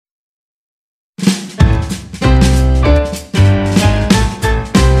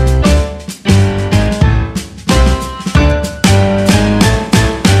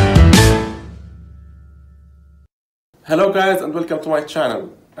Hello guys and welcome to my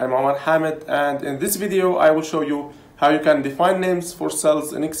channel. I'm Omar Hamid, and in this video I will show you how you can define names for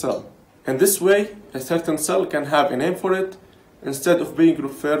cells in Excel. In this way, a certain cell can have a name for it instead of being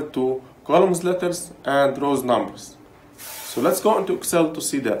referred to columns letters and rows numbers. So let's go into Excel to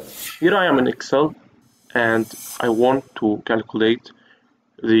see that. Here I am in Excel and I want to calculate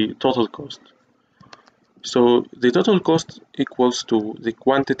the total cost. So the total cost equals to the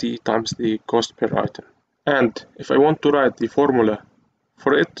quantity times the cost per item. And if I want to write the formula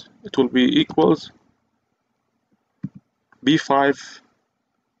for it, it will be equals B5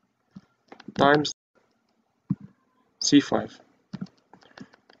 times C5.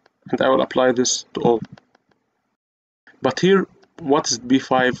 And I will apply this to all. But here, what is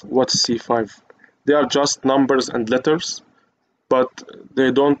B5, what is C5? They are just numbers and letters, but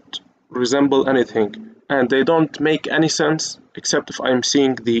they don't resemble anything. And they don't make any sense except if I'm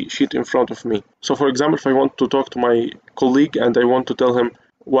seeing the sheet in front of me. So for example, if I want to talk to my colleague and I want to tell him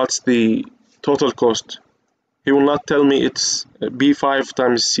what's the total cost, he will not tell me it's B5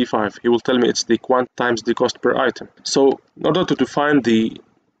 times C5. He will tell me it's the quant times the cost per item. So in order to define the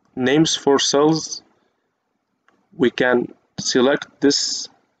names for cells, we can select this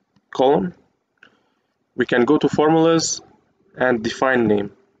column. We can go to formulas and define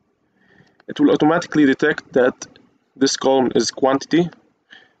name. It will automatically detect that this column is quantity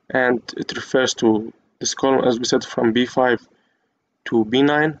and it refers to this column, as we said, from B5 to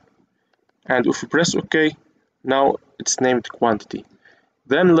B9. And if we press OK, now it's named quantity.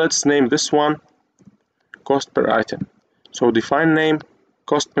 Then let's name this one cost per item. So define name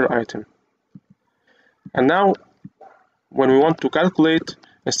cost per item. And now when we want to calculate,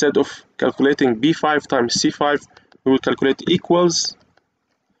 instead of calculating B5 times C5, we will calculate equals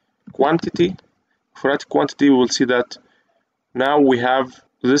quantity. For that quantity, we will see that now we have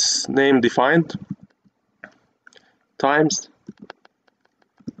this name defined times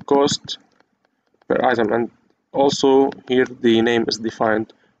cost per item, and also here the name is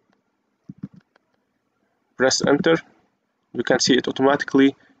defined. Press enter. You can see it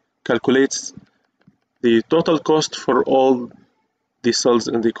automatically calculates the total cost for all the cells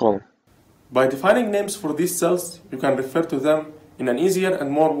in the column. By defining names for these cells, you can refer to them in an easier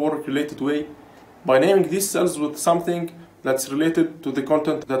and more work-related way by naming these cells with something that's related to the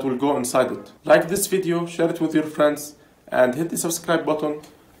content that will go inside it. Like this video, share it with your friends, and hit the subscribe button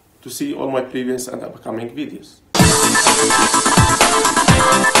to see all my previous and upcoming videos.